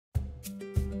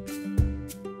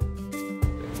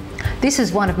This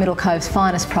is one of Middle Cove's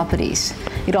finest properties.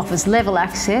 It offers level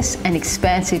access and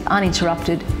expansive,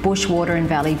 uninterrupted bush, water and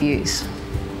valley views.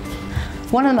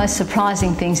 One of the most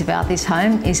surprising things about this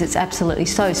home is it's absolutely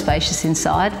so spacious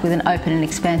inside with an open and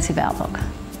expansive outlook.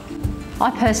 I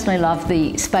personally love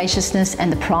the spaciousness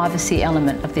and the privacy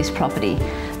element of this property.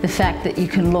 The fact that you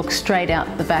can look straight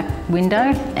out the back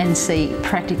window and see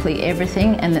practically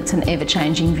everything, and it's an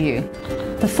ever-changing view.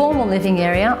 The formal living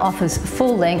area offers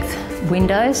full-length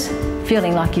windows,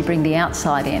 feeling like you bring the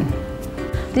outside in.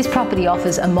 This property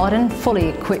offers a modern, fully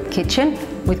equipped kitchen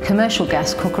with commercial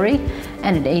gas cookery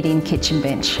and an eat-in kitchen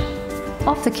bench.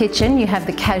 Off the kitchen you have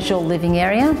the casual living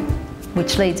area,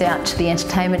 which leads out to the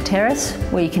entertainment terrace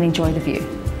where you can enjoy the view.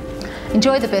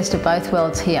 Enjoy the best of both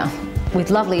worlds here,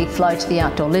 with lovely flow to the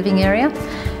outdoor living area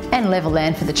and level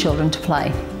land for the children to play.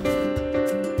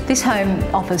 This home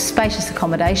offers spacious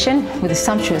accommodation with a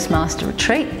sumptuous master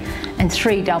retreat and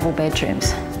 3 double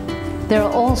bedrooms. There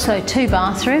are also 2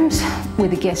 bathrooms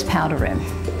with a guest powder room.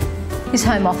 This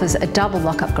home offers a double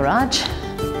lock-up garage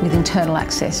with internal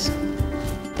access.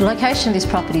 The location of this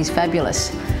property is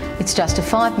fabulous. It's just a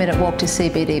 5-minute walk to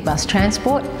CBD bus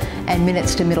transport and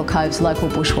minutes to Middle Cove's local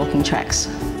bushwalking tracks.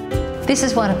 This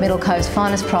is one of Middle Cove's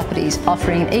finest properties,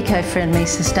 offering an eco-friendly,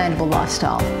 sustainable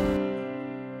lifestyle.